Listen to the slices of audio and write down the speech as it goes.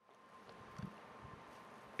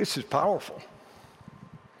This is powerful.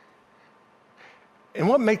 And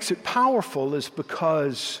what makes it powerful is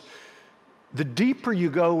because the deeper you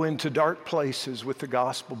go into dark places with the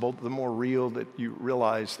gospel, the more real that you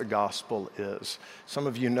realize the gospel is. Some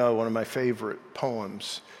of you know one of my favorite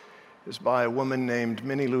poems is by a woman named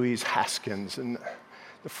Minnie Louise Haskins in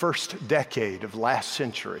the first decade of last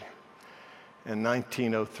century. In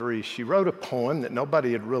 1903, she wrote a poem that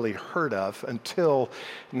nobody had really heard of until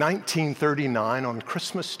 1939 on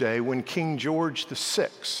Christmas Day, when King George VI,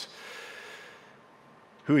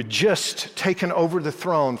 who had just taken over the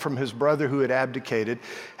throne from his brother who had abdicated,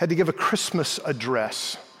 had to give a Christmas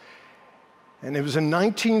address. And it was in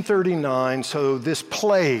 1939, so this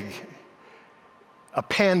plague, a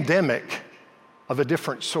pandemic of a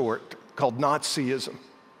different sort called Nazism,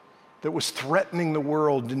 that was threatening the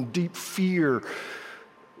world, and deep fear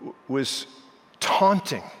was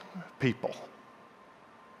taunting people.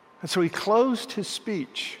 And so he closed his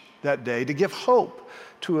speech that day to give hope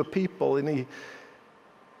to a people, and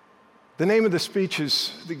the name of the speech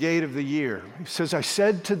is The Gate of the Year. He says, I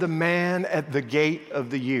said to the man at the gate of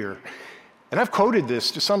the year, and I've quoted this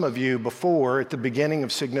to some of you before at the beginning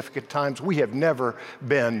of significant times. We have never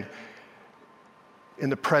been in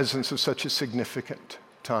the presence of such a significant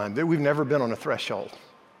time. We've never been on a threshold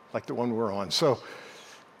like the one we're on. So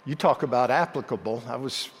you talk about applicable. I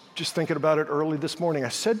was just thinking about it early this morning. I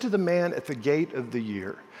said to the man at the gate of the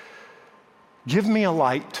year, give me a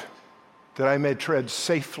light that I may tread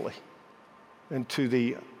safely into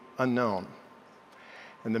the unknown.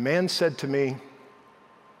 And the man said to me,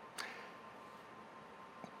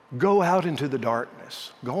 go out into the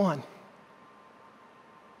darkness. Go on.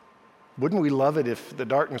 Wouldn't we love it if the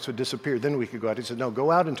darkness would disappear? Then we could go out. He said, no,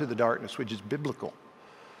 go out into the darkness, which is biblical.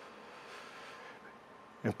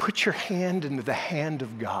 And put your hand into the hand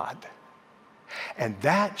of God. And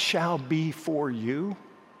that shall be for you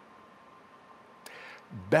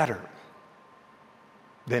better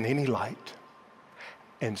than any light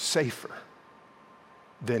and safer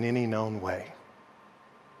than any known way.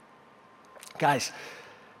 Guys,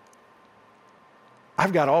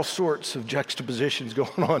 I've got all sorts of juxtapositions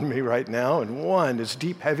going on in me right now, and one is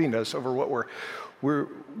deep heaviness over what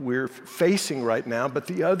we're facing right now, but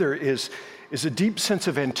the other is a deep sense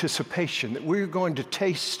of anticipation that we're going to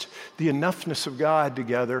taste the enoughness of God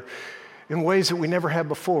together in ways that we never have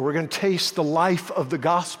before. We're going to taste the life of the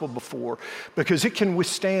gospel before, because it can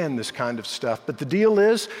withstand this kind of stuff. But the deal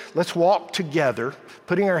is, let's walk together,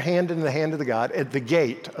 putting our hand in the hand of the God at the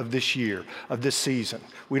gate of this year, of this season.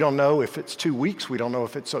 We don't know if it's 2 weeks. We don't know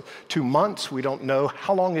if it's 2 months. We don't know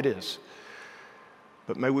how long it is.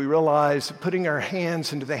 But may we realize that putting our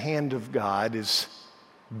hands into the hand of God is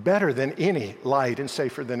better than any light and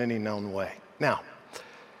safer than any known way. Now,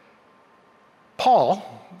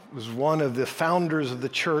 Paul was one of the founders of the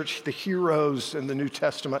church, the heroes in the New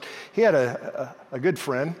Testament. He had a good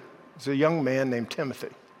friend. He was a young man named Timothy.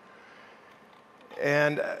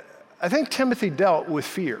 And I think Timothy dealt with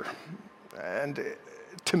fear and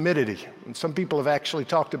timidity. And some people have actually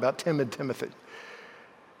talked about timid Timothy.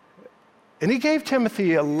 And he gave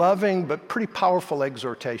Timothy a loving but pretty powerful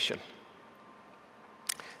exhortation.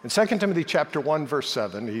 In 2 Timothy chapter 1, verse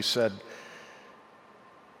 7, he said,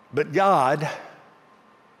 but God,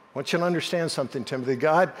 I want you to understand something, Timothy.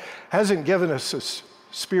 God hasn't given us a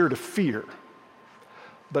spirit of fear,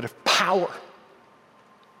 but of power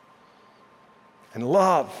and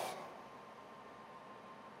love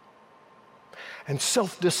and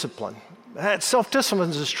self-discipline. That self-discipline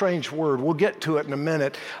is a strange word. We'll get to it in a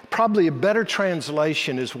minute. Probably a better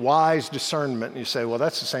translation is wise discernment. And you say, well,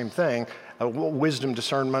 that's the same thing. Wisdom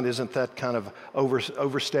discernment, isn't that kind of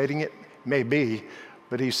overstating it? Maybe.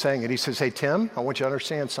 But he's saying it. He says, hey, Tim, I want you to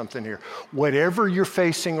understand something here. Whatever you're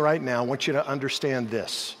facing right now, I want you to understand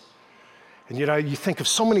this. And you think of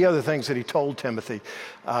so many other things that he told Timothy.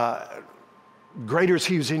 Greater is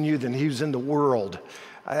he who's in you than he who's in the world.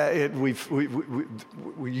 You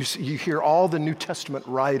hear all the New Testament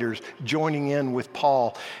writers joining in with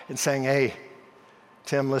Paul and saying, hey,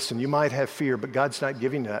 Tim, listen, you might have fear, but God's not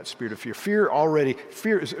giving you that spirit of fear.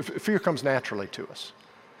 Fear comes naturally to us.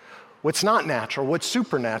 What's not natural, what's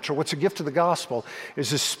supernatural, what's a gift of the gospel is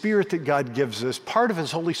the Spirit that God gives us, part of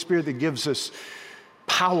His Holy Spirit that gives us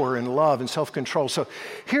power and love and self-control. So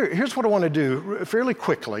here's what I want to do fairly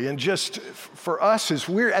quickly, and just for us as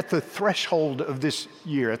we're at the threshold of this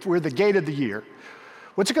year, we're at the gate of the year,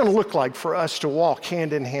 what's it going to look like for us to walk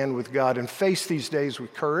hand in hand with God and face these days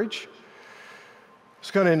with courage? It's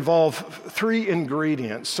going to involve 3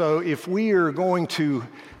 ingredients. So if we are going to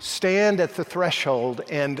stand at the threshold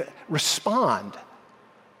and respond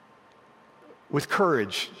with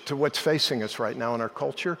courage to what's facing us right now in our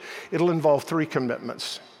culture, it'll involve 3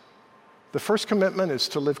 commitments. The first commitment is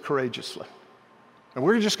to live courageously. And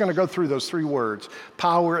we're just going to go through those 3 words,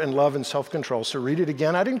 power and love and self-control. So read it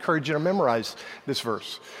again. I'd encourage you to memorize this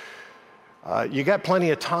verse. You got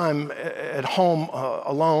plenty of time at home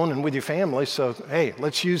alone and with your family, so hey,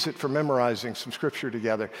 let's use it for memorizing some scripture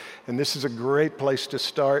together. And this is a great place to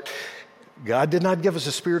start. God did not give us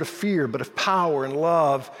a spirit of fear, but of power and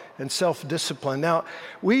love and self-discipline. Now,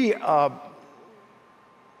 we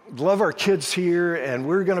love our kids here, and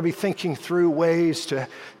we're going to be thinking through ways to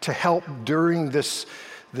help during this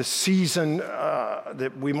season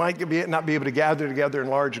that we might not be able to gather together in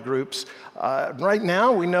large groups. Right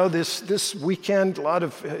now, we know this weekend, a lot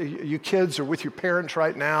of you kids are with your parents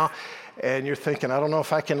right now, and you're thinking, I don't know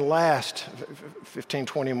if I can last 15,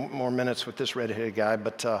 20 more minutes with this red-headed guy,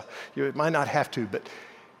 but you might not have to. But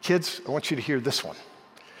kids, I want you to hear this one.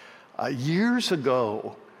 Years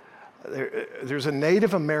ago, there's a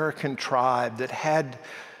Native American tribe that had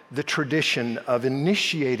the tradition of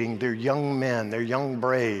initiating their young men, their young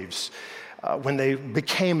braves, when they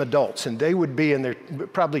became adults. And they would be in their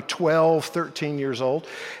probably 12, 13 years old.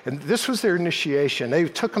 And this was their initiation. They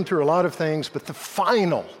took them through a lot of things, but the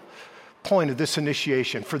final point of this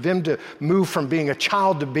initiation, for them to move from being a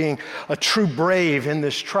child to being a true brave in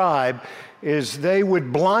this tribe, is they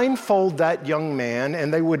would blindfold that young man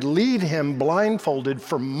and they would lead him blindfolded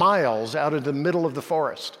for miles out of the middle of the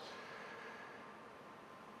forest.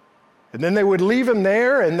 And then they would leave him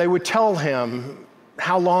there and they would tell him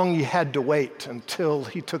how long he had to wait until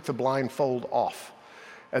he took the blindfold off.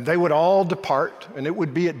 And they would all depart, and it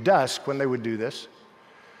would be at dusk when they would do this.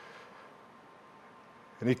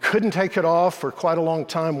 And he couldn't take it off for quite a long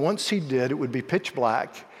time. Once he did, it would be pitch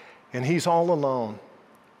black, and he's all alone.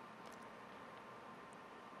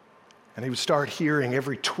 And he would start hearing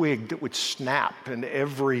every twig that would snap and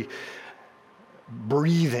every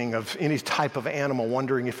breathing of any type of animal,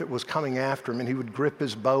 wondering if it was coming after him, and he would grip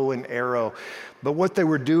his bow and arrow. But what they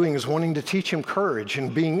were doing is wanting to teach him courage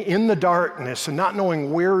and being in the darkness and not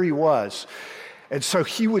knowing where he was. And so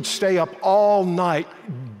he would stay up all night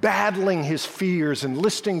battling his fears and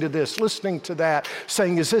listening to this, listening to that,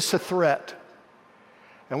 saying, is this a threat?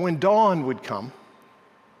 And when dawn would come,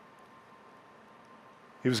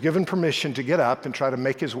 he was given permission to get up and try to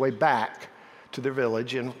make his way back to their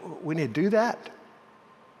village. And when he'd do that,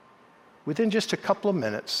 within just a couple of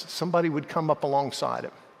minutes, somebody would come up alongside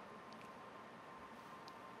him.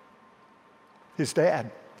 His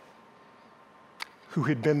dad, who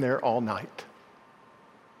had been there all night.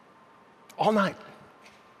 All night.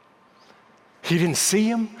 He didn't see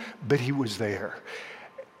him, but he was there.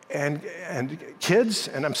 And kids,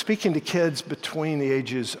 and I'm speaking to kids between the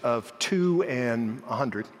ages of 2 and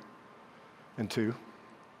 102,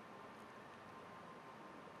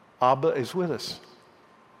 Abba is with us.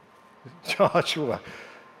 Joshua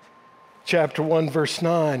chapter 1, verse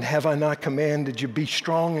 9, have I not commanded you, be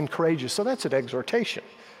strong and courageous? So that's an exhortation.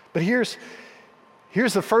 But here's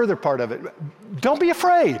the further part of it. Don't be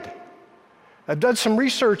afraid. I've done some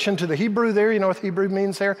research into the Hebrew there. You know what Hebrew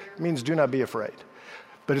means there? It means do not be afraid.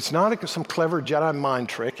 But it's not some clever Jedi mind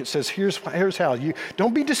trick. It says, here's how. You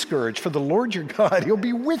don't be discouraged, for the Lord your God, he'll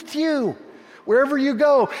be with you wherever you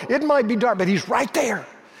go. It might be dark, but he's right there.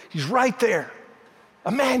 He's right there.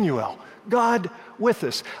 Emmanuel, God with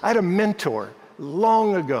us. I had a mentor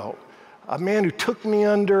long ago, a man who took me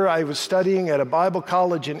under. I was studying at a Bible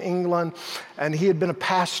college in England, and he had been a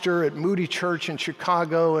pastor at Moody Church in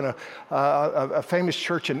Chicago and a famous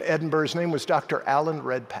church in Edinburgh. His name was Dr. Alan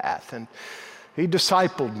Redpath, and he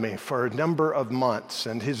discipled me for a number of months,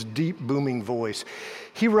 and his deep, booming voice.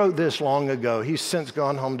 He wrote this long ago. He's since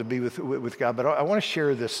gone home to be with God, but I want to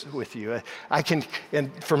share this with you.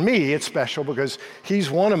 And for me, it's special because he's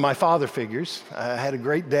one of my father figures. I had a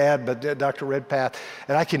great dad, but Dr. Redpath,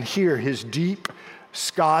 and I can hear his deep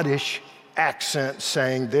Scottish accent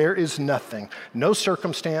saying, there is nothing, no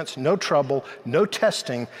circumstance, no trouble, no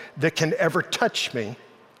testing that can ever touch me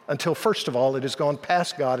until, first of all, it has gone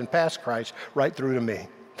past God and past Christ right through to me.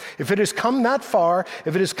 If it has come that far,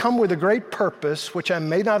 if it has come with a great purpose, which I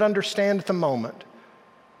may not understand at the moment,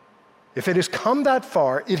 if it has come that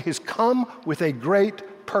far, it has come with a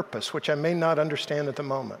great purpose, which I may not understand at the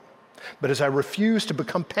moment. But as I refuse to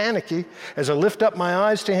become panicky, as I lift up my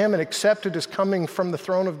eyes to him and accept it as coming from the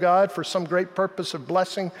throne of God for some great purpose of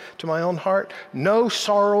blessing to my own heart, no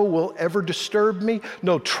sorrow will ever disturb me,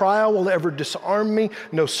 no trial will ever disarm me,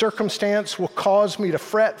 no circumstance will cause me to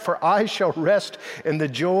fret, for I shall rest in the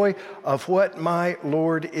joy of what my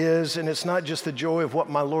Lord is. And it's not just the joy of what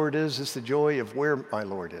my Lord is, it's the joy of where my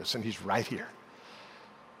Lord is, and he's right here.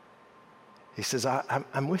 He says,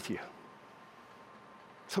 I'm with you.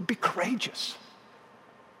 So be courageous.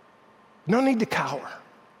 No need to cower.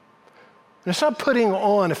 And it's not putting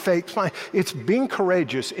on a fake smile. It's being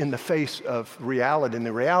courageous in the face of reality. And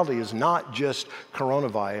the reality is not just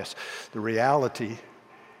coronavirus. The reality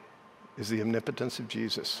is the omnipotence of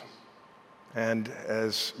Jesus. And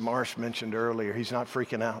as Marsh mentioned earlier, he's not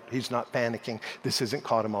freaking out. He's not panicking. This hasn't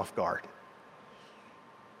caught him off guard.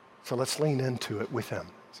 So let's lean into it with him.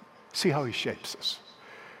 See how he shapes us.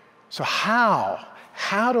 So how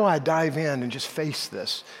do I dive in and just face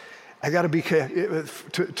this? I got to be,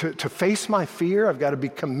 to face my fear, I've got to be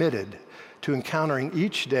committed to encountering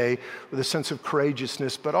each day with a sense of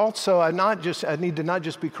courageousness, but also I need to not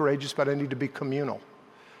just be courageous, but I need to be communal.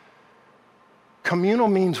 Communal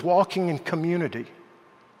means walking in community,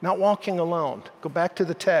 not walking alone. Go back to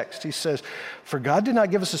the text. He says, for God did not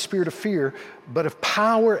give us a spirit of fear, but of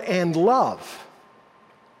power and love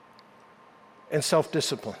and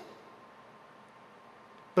self-discipline.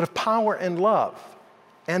 But of power and love.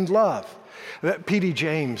 And love. P.D.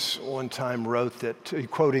 James one time wrote that,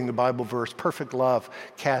 quoting the Bible verse, perfect love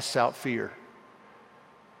casts out fear.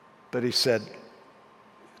 But he said,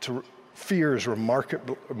 fear is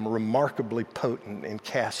remarkably potent in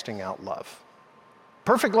casting out love.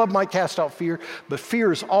 Perfect love might cast out fear, but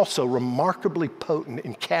fear is also remarkably potent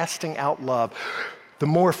in casting out love. The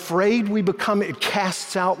more afraid we become, it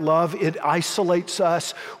casts out love, it isolates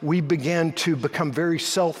us, we begin to become very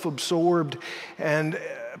self-absorbed. And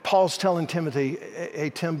Paul's telling Timothy, hey,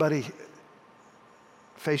 Tim, buddy,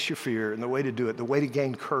 face your fear. And the way to do it, the way to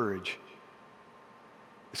gain courage,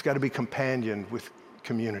 it's got to be companioned with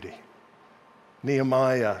community.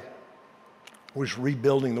 Nehemiah was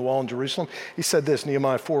rebuilding the wall in Jerusalem. He said this,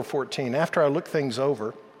 Nehemiah 4:14, after I looked things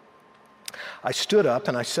over, I stood up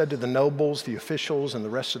and I said to the nobles, the officials, and the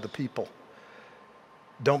rest of the people,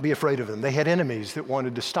 don't be afraid of them. They had enemies that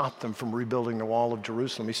wanted to stop them from rebuilding the wall of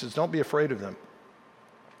Jerusalem. He says, don't be afraid of them.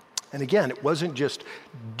 And again, it wasn't just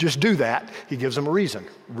do that. He gives them a reason.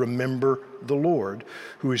 Remember the Lord,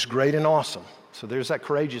 who is great and awesome. So there's that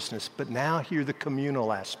courageousness. But now hear the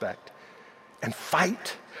communal aspect. And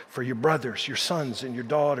fight for your brothers, your sons, and your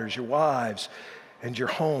daughters, your wives, and your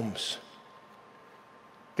homes.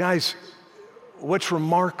 Guys, what's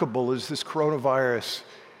remarkable is this coronavirus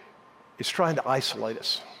is trying to isolate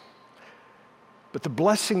us. But the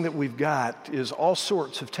blessing that we've got is all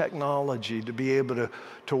sorts of technology to be able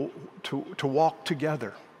to walk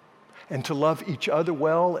together and to love each other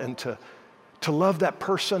well and to love that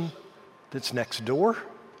person that's next door,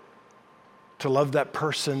 to love that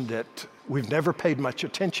person that we've never paid much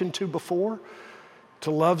attention to before,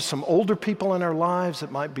 to love some older people in our lives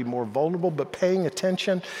that might be more vulnerable, but paying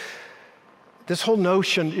attention. This whole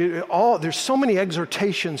notion, there's so many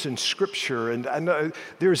exhortations in Scripture, and I know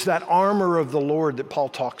there's that armor of the Lord that Paul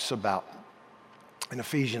talks about in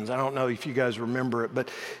Ephesians. I don't know if you guys remember it, but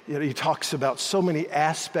he talks about so many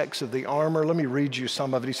aspects of the armor. Let me read you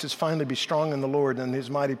some of it. He says, finally be strong in the Lord and his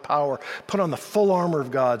mighty power. Put on the full armor of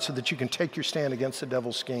God so that you can take your stand against the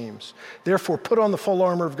devil's schemes. Therefore, put on the full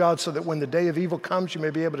armor of God so that when the day of evil comes, you may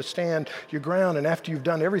be able to stand your ground. And after you've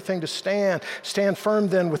done everything to stand firm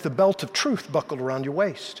then with the belt of truth buckled around your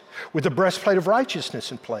waist, with the breastplate of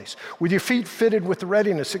righteousness in place, with your feet fitted with the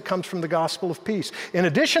readiness that comes from the gospel of peace. In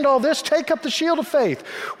addition to all this, take up the shield of faith,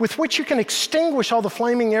 with which you can extinguish all the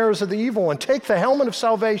flaming arrows of the evil one. Take the helmet of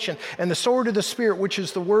salvation and the sword of the Spirit, which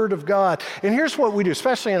is the word of God. And here's what we do,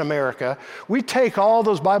 especially in America. We take all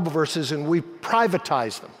those Bible verses and we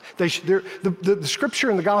privatize them. The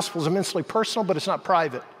Scripture and the gospel is immensely personal, but it's not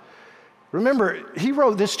private. Remember, he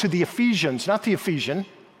wrote this to the Ephesians, not the Ephesian.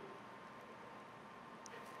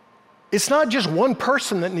 It's not just one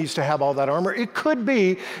person that needs to have all that armor. It could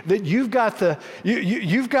be that you've got the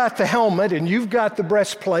helmet, and you've got the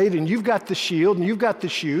breastplate, and you've got the shield, and you've got the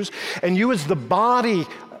shoes, and you as the body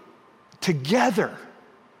together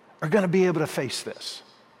are going to be able to face this.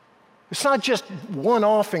 It's not just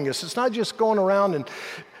one-offing us. It's not just going around and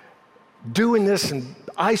doing this and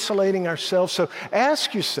isolating ourselves. So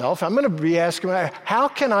ask yourself, I'm going to be asking, how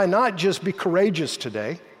can I not just be courageous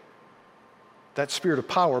today? That spirit of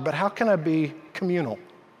power, but how can I be communal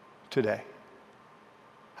today?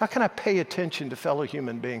 How can I pay attention to fellow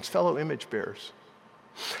human beings, fellow image bearers?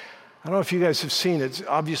 I don't know if you guys have seen it.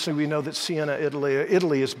 Obviously, we know that Siena,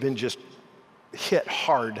 Italy has been just hit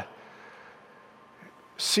hard.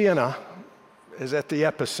 Siena is at the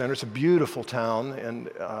epicenter. It's a beautiful town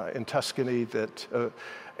in Tuscany, that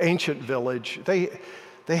ancient village. They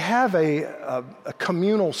have a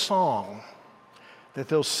communal song that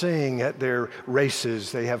they'll sing at their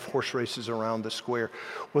races. They have horse races around the square.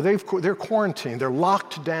 Well, they're quarantined. They're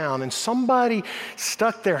locked down, and somebody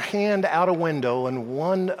stuck their hand out a window in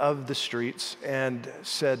one of the streets and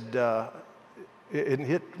said, and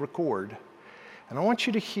hit record. And I want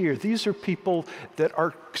you to hear, these are people that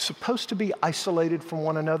are supposed to be isolated from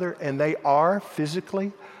one another, and they are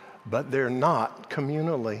physically, but they're not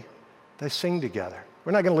communally. They sing together.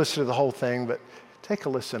 We're not going to listen to the whole thing, but take a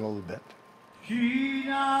listen a little bit.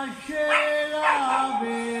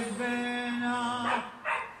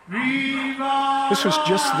 This was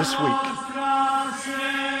just this week.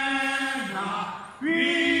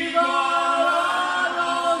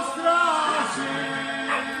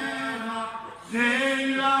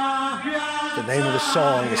 The name of the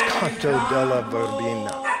song is Canto della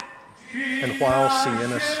Verbena, and While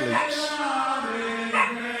Siena Sleeps.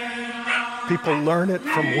 People learn it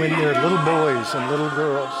from when they're little boys and little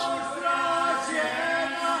girls.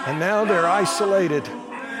 And now they're isolated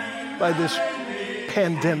by this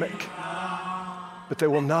pandemic, but they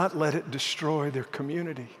will not let it destroy their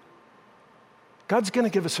community. God's going to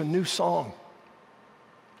give us a new song.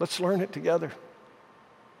 Let's learn it together.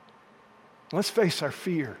 Let's face our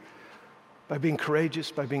fear by being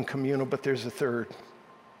courageous, by being communal, but there's a third,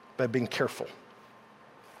 by being careful.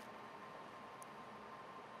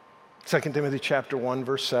 2 Timothy chapter 1,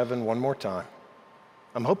 verse 7, one more time.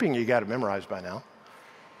 I'm hoping you got it memorized by now.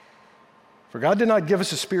 For God did not give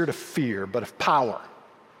us a spirit of fear, but of power.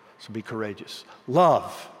 So be courageous.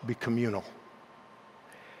 Love, be communal.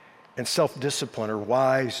 And self-discipline or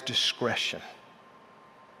wise discretion.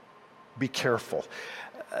 Be careful.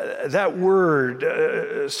 That word,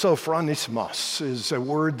 sophronismos, is a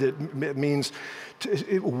word that means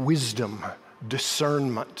wisdom,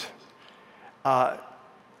 discernment.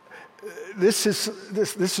 This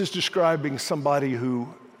is describing somebody who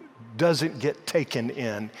doesn't get taken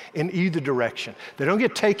in either direction. They don't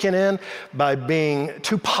get taken in by being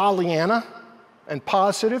too Pollyanna and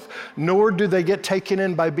positive, nor do they get taken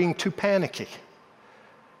in by being too panicky.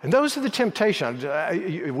 And those are the temptations.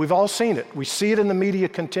 We've all seen it. We see it in the media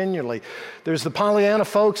continually. There's the Pollyanna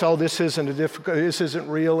folks, oh, this isn't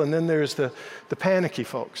real, and then there's the panicky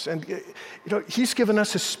folks. And he's given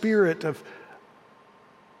us a spirit of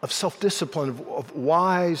self-discipline, of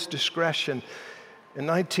wise discretion. In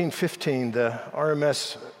 1915, the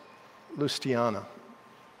RMS Lusitania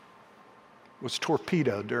was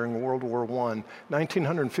torpedoed during World War I.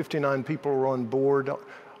 1,959 people were on board.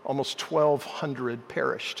 Almost 1,200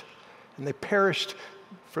 perished. And they perished,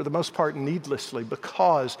 for the most part, needlessly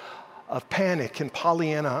because of panic and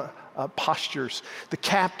Pollyanna postures. The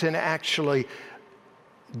captain actually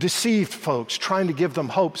deceived folks, trying to give them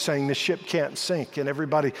hope, saying the ship can't sink, and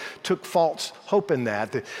everybody took false hope in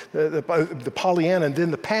that. The Pollyanna and then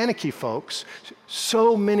the panicky folks,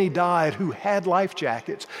 so many died who had life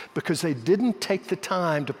jackets because they didn't take the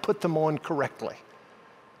time to put them on correctly.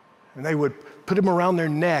 And they would put them around their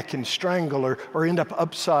neck and strangle or end up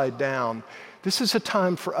upside down. This is a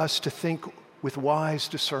time for us to think with wise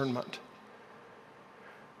discernment.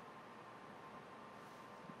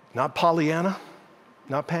 Not Pollyanna,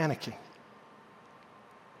 not panicking.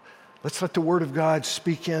 Let's let the Word of God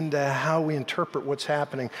speak into how we interpret what's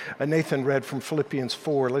happening. Nathan read from Philippians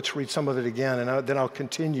 4. Let's read some of it again, and then I'll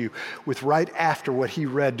continue with right after what he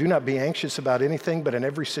read. Do not be anxious about anything, but in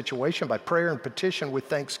every situation, by prayer and petition with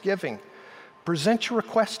thanksgiving, present your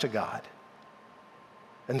request to God.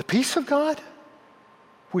 And the peace of God,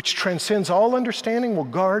 which transcends all understanding, will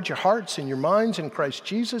guard your hearts and your minds in Christ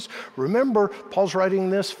Jesus. Remember, Paul's writing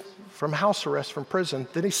this from house arrest, from prison.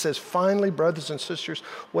 Then he says, finally, brothers and sisters,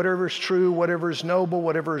 whatever is true, whatever is noble,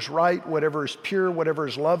 whatever is right, whatever is pure, whatever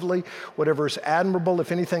is lovely, whatever is admirable,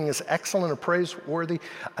 if anything is excellent or praiseworthy,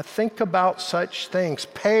 think about such things.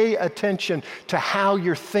 Pay attention to how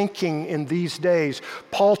you're thinking in these days.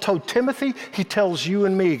 Paul told Timothy, he tells you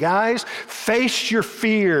and me, guys, face your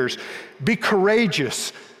fears, be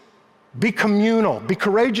courageous. Be communal. Be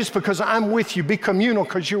courageous because I'm with you. Be communal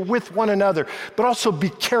because you're with one another. But also be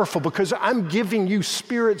careful because I'm giving you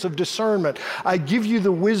spirits of discernment. I give you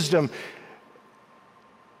the wisdom.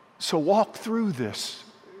 So walk through this,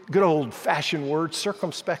 good old-fashioned word,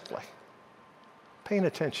 circumspectly. Paying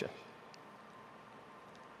attention.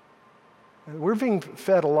 We're being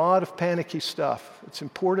fed a lot of panicky stuff. It's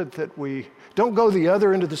important that we don't go the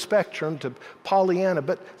other end of the spectrum to Pollyanna,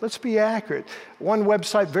 but let's be accurate. One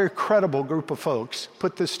website, very credible group of folks,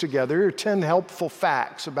 put this together. Here are 10 helpful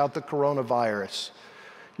facts about the coronavirus.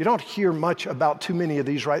 You don't hear much about too many of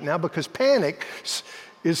these right now because panic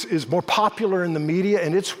is more popular in the media,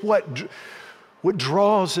 and it's what what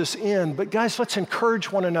draws us in. But guys, let's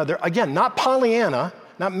encourage one another. Again, not Pollyanna,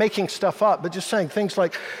 not making stuff up, but just saying things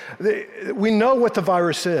like, we know what the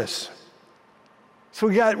virus is. So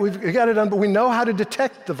we've got it done, but we know how to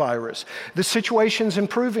detect the virus. The situation's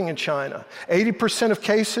improving in China. 80% of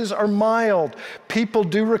cases are mild. People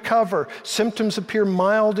do recover. Symptoms appear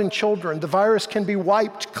mild in children. The virus can be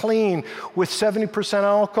wiped clean with 70%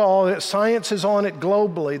 alcohol. Science is on it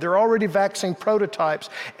globally. There are already vaccine prototypes.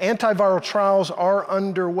 Antiviral trials are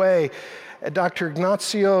underway. Dr.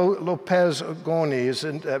 Ignacio Lopez Goni is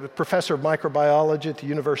a professor of microbiology at the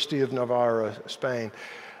University of Navarra, Spain.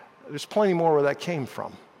 There's plenty more where that came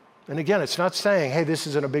from. And again, it's not saying, hey, this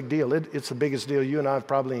isn't a big deal. It's the biggest deal you and I have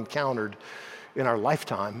probably encountered in our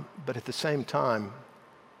lifetime. But at the same time,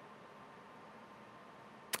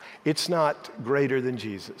 it's not greater than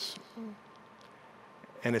Jesus.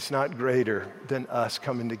 And it's not greater than us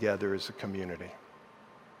coming together as a community.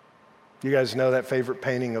 You guys know that favorite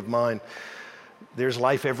painting of mine, There's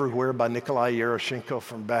Life Everywhere by Nikolai Yaroshenko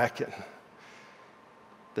from back in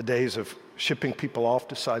the days of shipping people off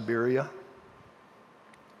to Siberia.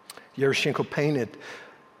 Yaroshenko painted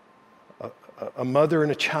a mother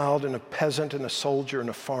and a child and a peasant and a soldier and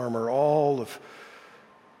a farmer, all of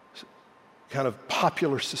kind of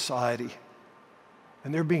popular society.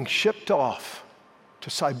 And they're being shipped off to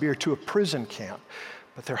Siberia, to a prison camp.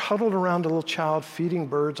 But they're huddled around a little child feeding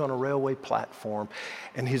birds on a railway platform.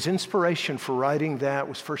 And his inspiration for writing that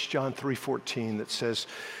was 1 John 3:14 that says,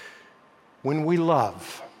 when we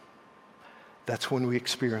love, that's when we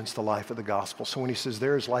experience the life of the gospel. So when he says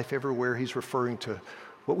there is life everywhere, he's referring to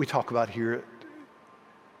what we talk about here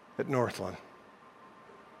at Northland.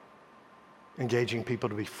 Engaging people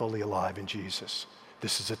to be fully alive in Jesus.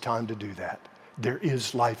 This is a time to do that. There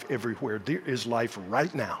is life everywhere. There is life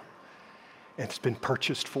right now. And it's been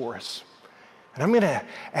purchased for us. And I'm going to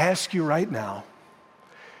ask you right now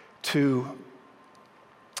to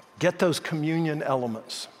get those communion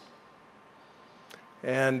elements.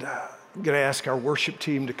 And I'm going to ask our worship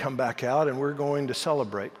team to come back out, and we're going to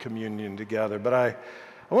celebrate communion together. But I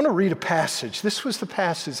want to read a passage. This was the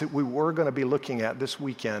passage that we were going to be looking at this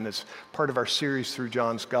weekend as part of our series through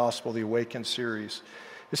John's Gospel, the Awaken series.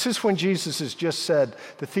 This is when Jesus has just said,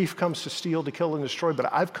 the thief comes to steal, to kill, and destroy, but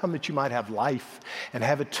I've come that you might have life and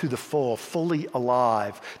have it to the full, fully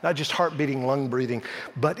alive, not just heart beating, lung breathing,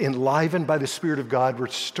 but enlivened by the Spirit of God,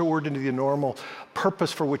 restored into the normal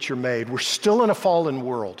purpose for which you're made. We're still in a fallen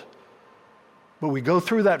world, but we go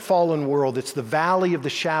through that fallen world. It's the valley of the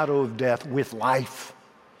shadow of death with life.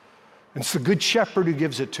 And it's the Good Shepherd who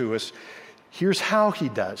gives it to us. Here's how he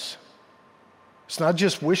does. It's not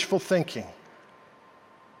just wishful thinking.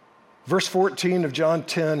 Verse 14 of John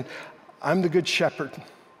 10, I'm the good shepherd,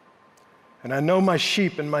 and I know my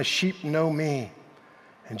sheep, and my sheep know me.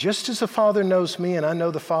 And just as the Father knows me, and I know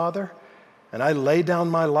the Father, and I lay down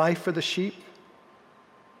my life for the sheep,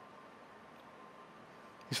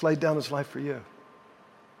 he's laid down his life for you.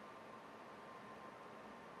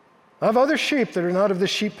 I have other sheep that are not of the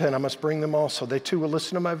sheep pen. I must bring them also. They too will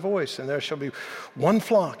listen to my voice, and there shall be one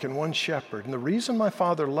flock and one shepherd. And the reason my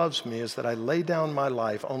Father loves me is that I lay down my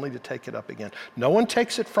life only to take it up again. No one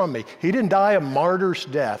takes it from me. He didn't die a martyr's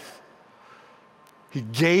death. He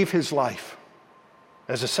gave his life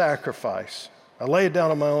as a sacrifice. I lay it down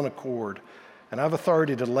on my own accord, and I have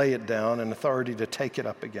authority to lay it down and authority to take it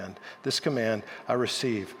up again. This command I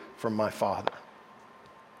receive from my Father.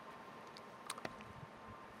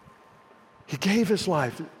 He gave his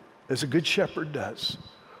life, as a good shepherd does,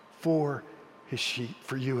 for his sheep,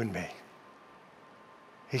 for you and me.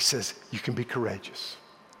 He says, you can be courageous.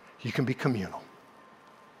 You can be communal.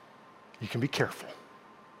 You can be careful,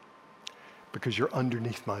 because you're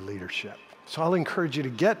underneath my leadership. So I'll encourage you to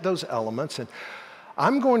get those elements. And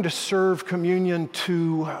I'm going to serve communion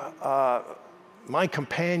to my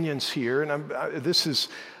companions here. And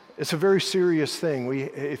it's a very serious thing.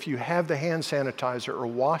 If you have the hand sanitizer or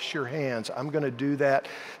wash your hands, I'm going to do that.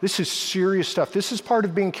 This is serious stuff. This is part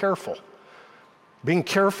of being careful. Being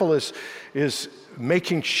careful is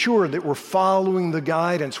making sure that we're following the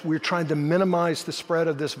guidance. We're trying to minimize the spread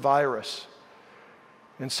of this virus.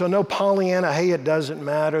 And so no Pollyanna, hey, it doesn't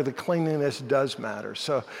matter. The cleanliness does matter.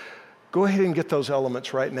 So go ahead and get those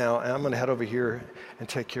elements right now, and I'm going to head over here and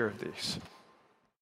take care of these.